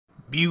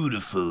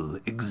beautiful,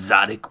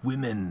 exotic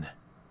women,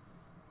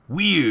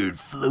 weird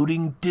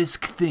floating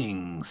disc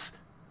things,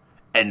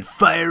 and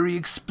fiery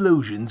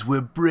explosions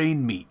where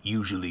brain meat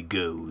usually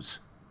goes.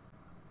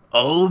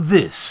 All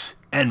this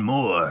and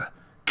more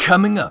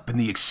coming up in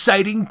the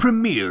exciting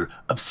premiere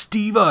of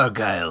Steve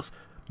Argyle's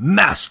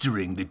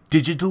Mastering the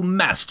Digital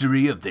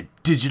Mastery of the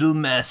Digital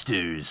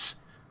Masters.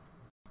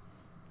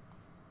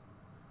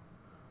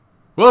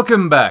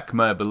 Welcome back,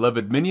 my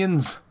beloved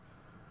minions.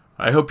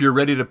 I hope you're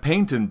ready to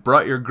paint and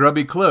brought your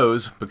grubby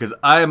clothes, because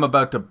I am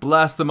about to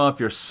blast them off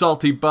your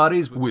salty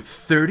bodies with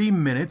 30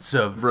 minutes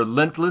of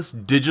relentless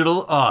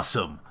digital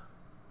awesome.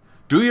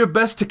 Do your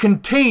best to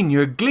contain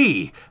your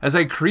glee as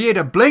I create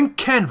a blank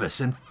canvas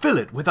and fill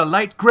it with a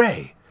light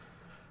gray.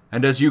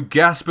 And as you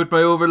gasp at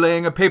my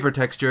overlaying a paper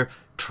texture,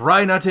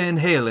 try not to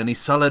inhale any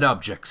solid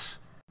objects.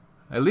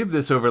 I leave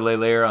this overlay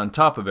layer on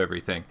top of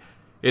everything.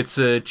 It's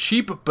a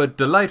cheap but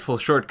delightful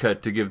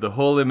shortcut to give the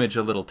whole image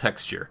a little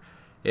texture.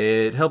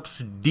 It helps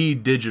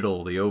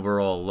de-digital the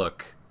overall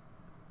look.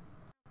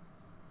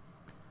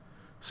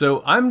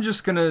 So I'm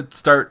just gonna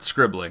start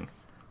scribbling,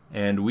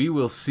 and we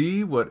will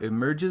see what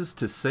emerges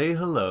to say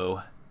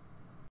hello.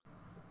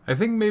 I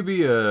think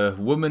maybe a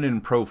woman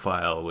in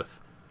profile with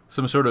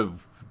some sort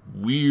of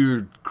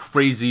weird,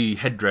 crazy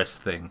headdress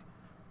thing.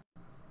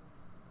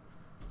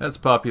 That's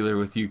popular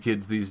with you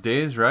kids these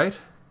days, right?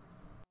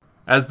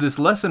 As this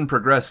lesson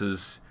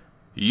progresses,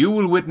 you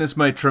will witness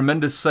my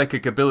tremendous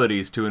psychic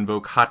abilities to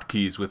invoke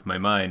hotkeys with my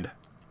mind.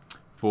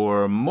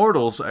 For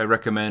mortals, I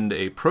recommend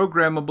a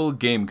programmable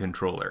game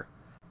controller.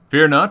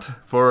 Fear not,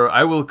 for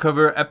I will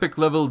cover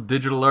epic-level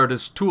digital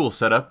artist tool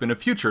setup in a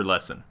future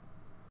lesson.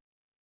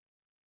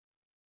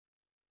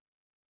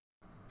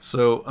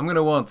 So I'm going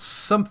to want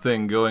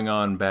something going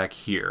on back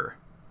here.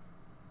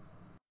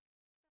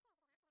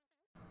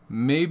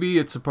 Maybe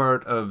it's a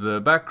part of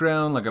the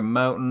background, like a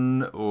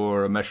mountain,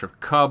 or a mesh of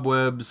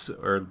cobwebs,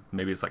 or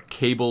maybe it's like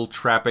cable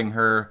trapping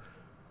her,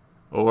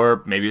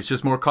 or maybe it's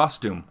just more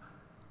costume.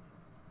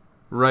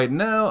 Right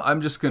now, I'm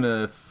just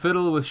gonna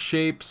fiddle with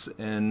shapes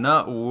and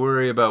not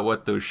worry about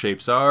what those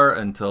shapes are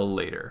until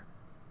later.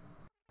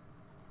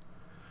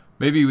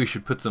 Maybe we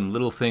should put some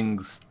little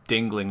things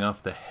dangling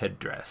off the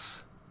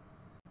headdress.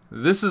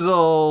 This is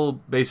all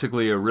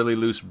basically a really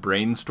loose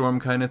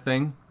brainstorm kind of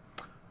thing.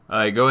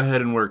 I go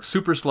ahead and work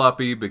super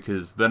sloppy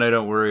because then I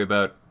don't worry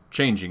about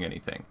changing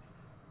anything.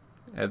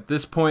 At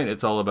this point,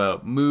 it's all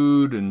about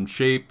mood and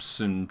shapes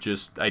and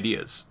just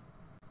ideas.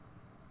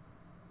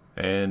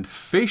 And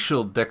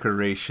facial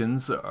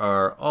decorations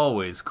are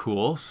always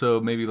cool,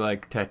 so maybe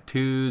like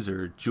tattoos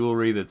or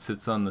jewelry that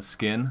sits on the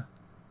skin.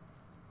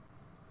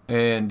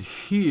 And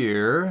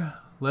here,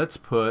 let's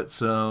put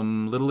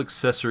some little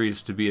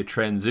accessories to be a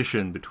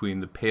transition between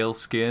the pale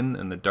skin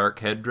and the dark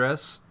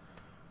headdress.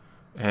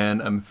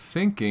 And I'm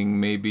thinking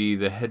maybe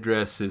the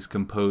headdress is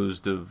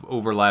composed of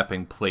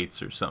overlapping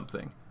plates or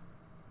something.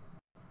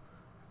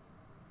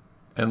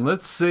 And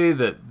let's say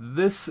that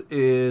this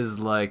is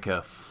like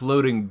a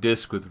floating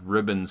disc with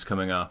ribbons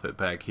coming off it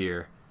back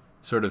here,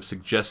 sort of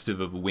suggestive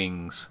of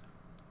wings.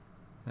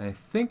 I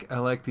think I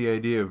like the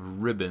idea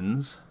of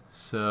ribbons,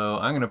 so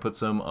I'm going to put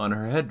some on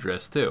her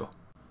headdress too.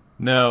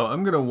 Now,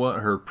 I'm going to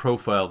want her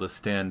profile to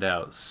stand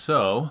out,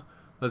 so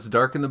let's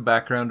darken the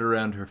background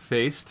around her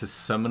face to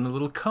summon a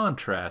little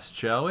contrast,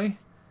 shall we?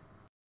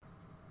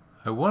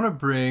 I want to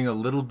bring a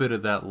little bit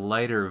of that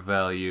lighter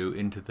value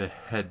into the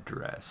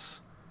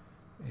headdress.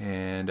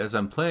 And as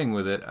I'm playing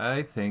with it,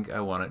 I think I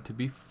want it to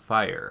be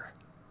fire.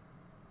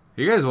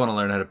 You guys want to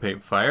learn how to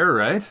paint fire,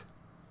 right?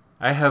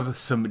 I have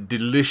some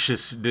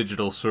delicious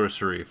digital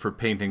sorcery for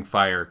painting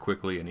fire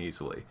quickly and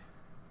easily.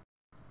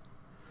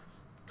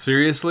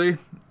 Seriously,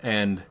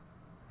 and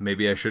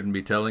maybe I shouldn't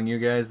be telling you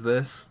guys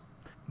this,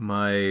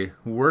 my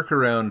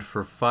workaround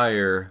for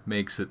fire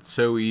makes it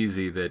so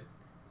easy that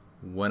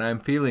when I'm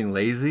feeling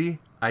lazy,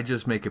 I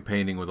just make a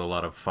painting with a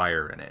lot of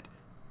fire in it.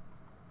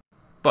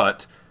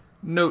 But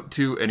note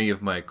to any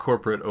of my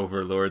corporate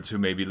overlords who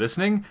may be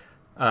listening,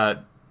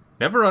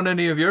 never on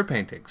any of your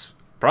paintings.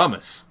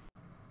 Promise.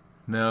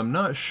 Now, I'm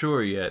not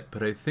sure yet,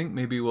 but I think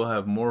maybe we'll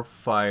have more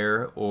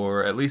fire,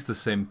 or at least the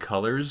same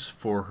colors,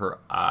 for her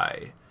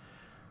eye.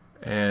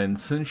 And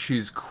since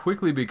she's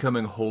quickly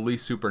becoming wholly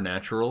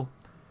supernatural,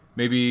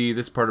 maybe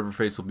this part of her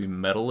face will be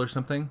metal or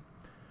something.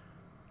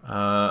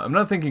 I'm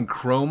not thinking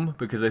chrome,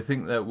 because I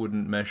think that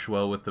wouldn't mesh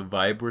well with the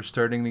vibe we're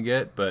starting to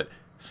get, but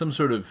some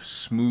sort of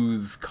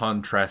smooth,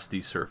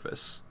 contrasty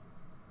surface.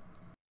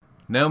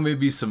 Now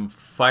maybe some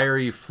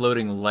fiery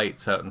floating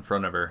lights out in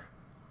front of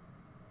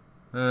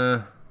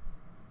her.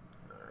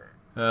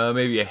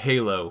 Maybe a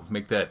halo,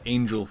 make that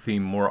angel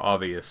theme more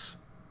obvious.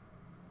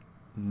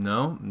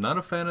 No, not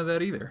a fan of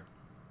that either.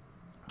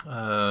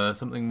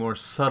 Something more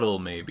subtle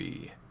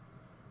maybe.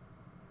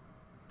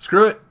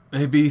 Screw it,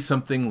 maybe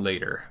something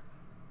later.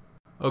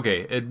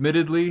 Okay,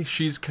 admittedly,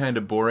 she's kind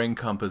of boring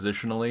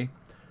compositionally,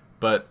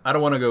 but I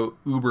don't want to go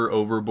uber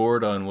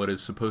overboard on what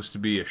is supposed to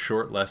be a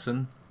short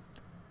lesson.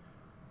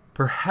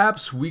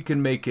 Perhaps we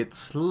can make it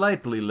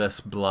slightly less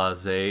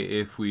blasé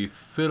if we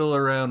fiddle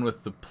around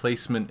with the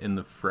placement in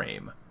the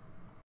frame.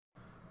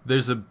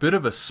 There's a bit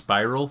of a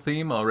spiral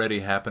theme already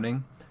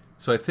happening,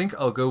 so I think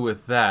I'll go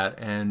with that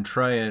and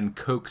try and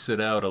coax it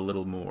out a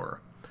little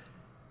more.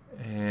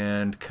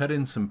 And cut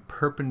in some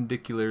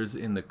perpendiculars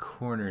in the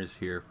corners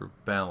here for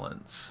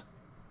balance.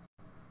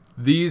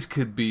 These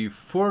could be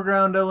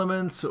foreground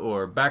elements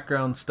or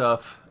background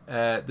stuff.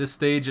 At this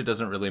stage, it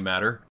doesn't really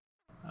matter.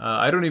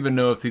 I don't even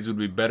know if these would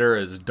be better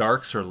as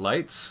darks or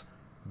lights,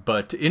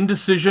 but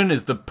indecision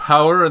is the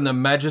power and the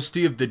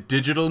majesty of the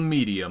digital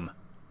medium.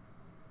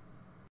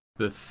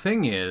 The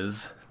thing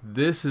is,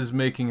 this is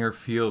making her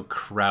feel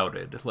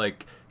crowded,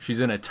 like she's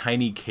in a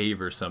tiny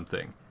cave or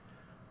something.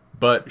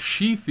 But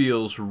she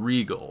feels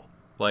regal,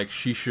 like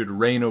she should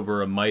reign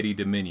over a mighty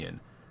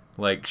dominion,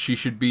 like she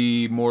should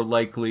be more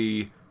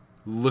likely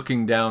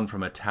looking down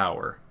from a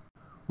tower.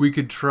 We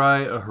could try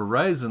a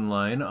horizon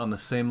line on the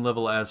same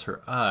level as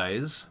her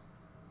eyes,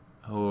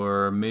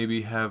 or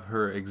maybe have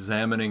her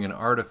examining an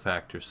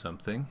artifact or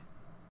something.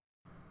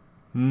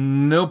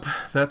 Nope,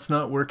 that's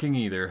not working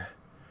either.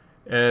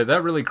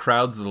 That really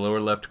crowds the lower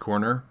left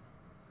corner.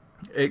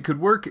 It could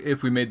work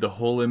if we made the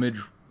whole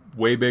image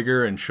way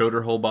bigger and showed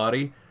her whole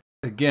body.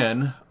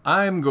 Again,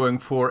 I'm going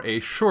for a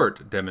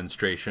short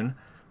demonstration,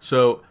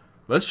 so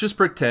let's just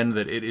pretend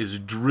that it is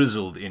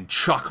drizzled in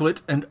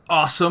chocolate and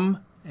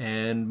awesome,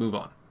 and move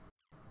on.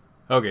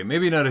 Okay,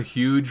 maybe not a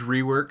huge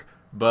rework,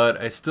 but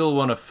I still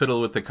want to fiddle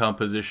with the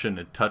composition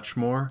a touch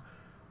more.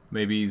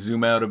 Maybe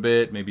zoom out a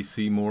bit, maybe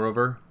see more of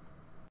her.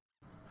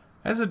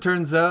 As it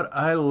turns out,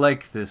 I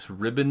like this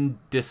ribbon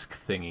disc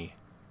thingy.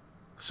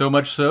 So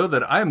much so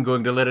that I'm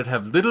going to let it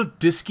have little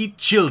disky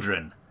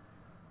children.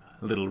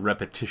 A little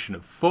repetition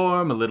of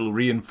form, a little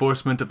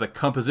reinforcement of the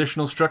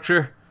compositional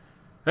structure.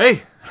 Hey,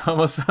 it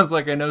almost sounds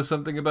like I know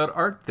something about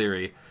art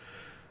theory.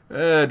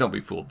 Don't be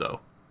fooled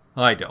though.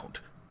 I don't.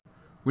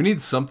 We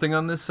need something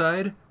on this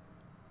side,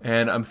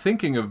 and I'm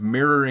thinking of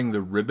mirroring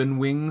the ribbon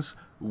wings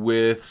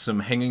with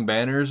some hanging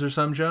banners or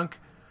some junk,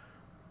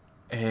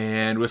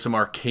 and with some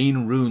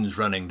arcane runes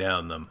running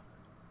down them.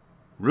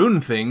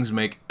 Rune things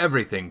make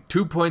everything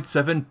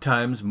 2.7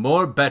 times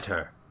more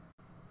better.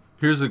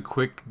 Here's a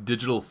quick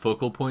digital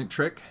focal point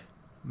trick.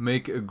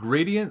 Make a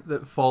gradient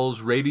that falls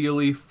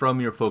radially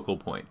from your focal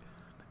point.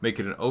 Make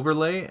it an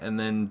overlay, and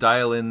then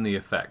dial in the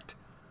effect.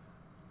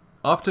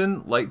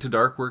 Often, light to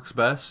dark works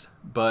best,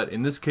 but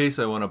in this case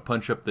I want to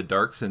punch up the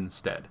darks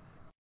instead.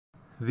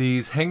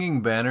 These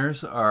hanging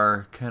banners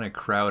are kind of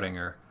crowding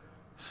her,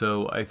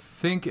 so I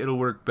think it'll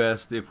work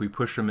best if we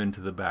push them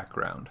into the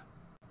background.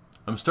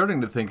 I'm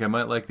starting to think I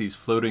might like these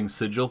floating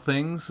sigil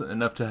things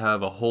enough to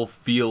have a whole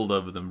field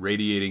of them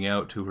radiating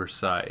out to her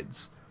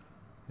sides.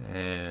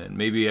 And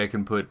maybe I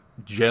can put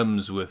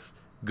gems with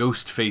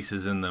ghost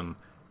faces in them,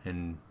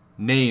 and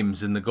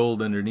names in the gold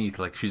underneath,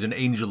 like she's an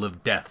angel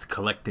of death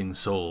collecting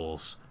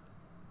souls.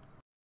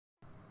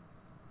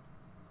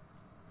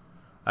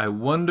 I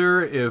wonder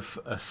if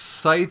a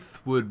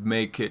scythe would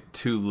make it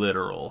too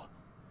literal.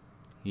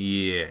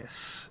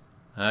 Yes.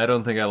 I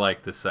don't think I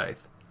like the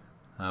scythe.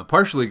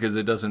 Partially because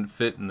it doesn't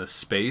fit in the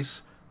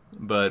space,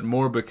 but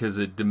more because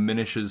it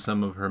diminishes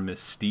some of her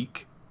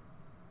mystique.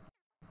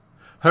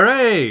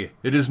 Hooray!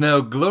 It is now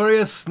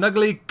glorious,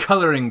 snuggly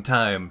coloring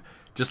time,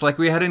 just like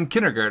we had in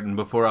kindergarten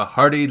before a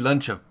hearty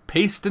lunch of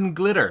paste and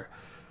glitter.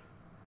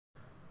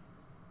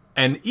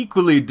 An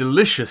equally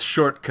delicious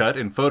shortcut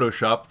in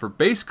Photoshop for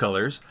base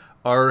colors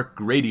are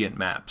gradient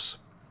maps.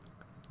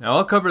 Now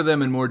I'll cover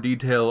them in more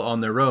detail on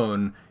their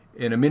own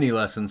in a mini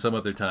lesson some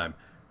other time,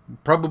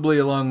 probably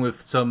along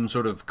with some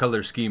sort of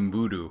color scheme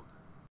voodoo.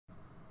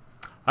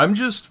 I'm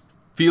just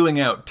feeling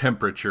out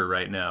temperature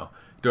right now.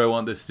 Do I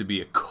want this to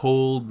be a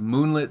cold,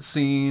 moonlit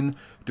scene?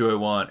 Do I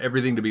want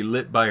everything to be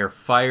lit by her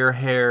fire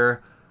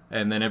hair,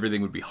 and then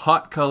everything would be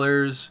hot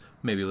colors?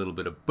 Maybe a little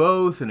bit of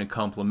both in a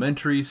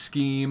complementary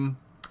scheme.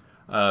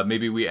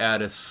 Maybe we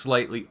add a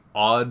slightly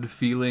odd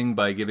feeling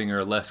by giving her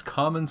a less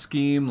common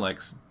scheme,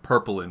 like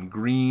purple and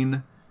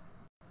green.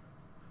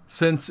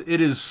 Since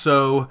it is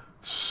so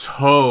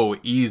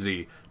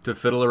easy to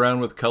fiddle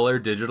around with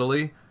color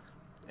digitally,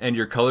 and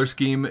your color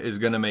scheme is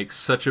going to make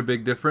such a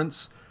big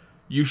difference,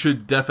 you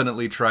should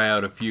definitely try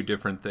out a few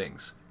different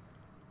things.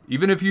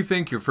 Even if you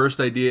think your first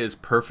idea is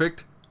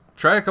perfect,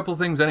 try a couple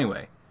things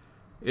anyway.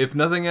 If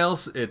nothing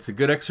else, it's a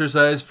good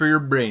exercise for your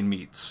brain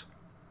meats.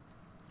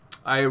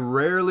 I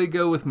rarely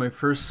go with my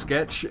first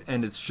sketch,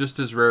 and it's just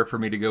as rare for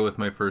me to go with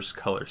my first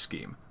color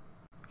scheme.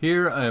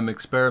 Here I am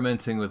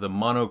experimenting with a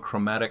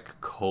monochromatic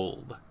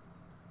cold.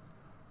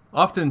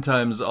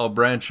 Oftentimes I'll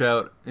branch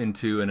out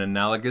into an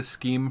analogous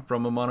scheme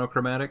from a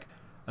monochromatic.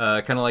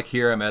 Kind of like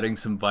here, I'm adding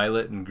some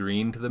violet and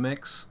green to the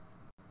mix.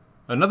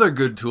 Another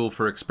good tool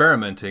for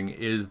experimenting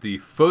is the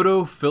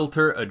Photo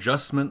Filter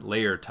Adjustment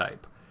Layer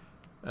type.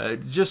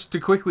 Just to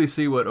quickly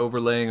see what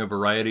overlaying a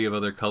variety of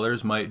other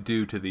colors might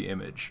do to the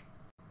image.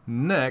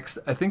 Next,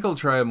 I think I'll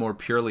try a more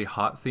purely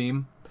hot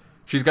theme.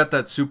 She's got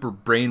that super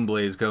brain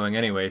blaze going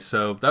anyway,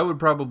 so that would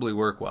probably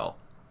work well.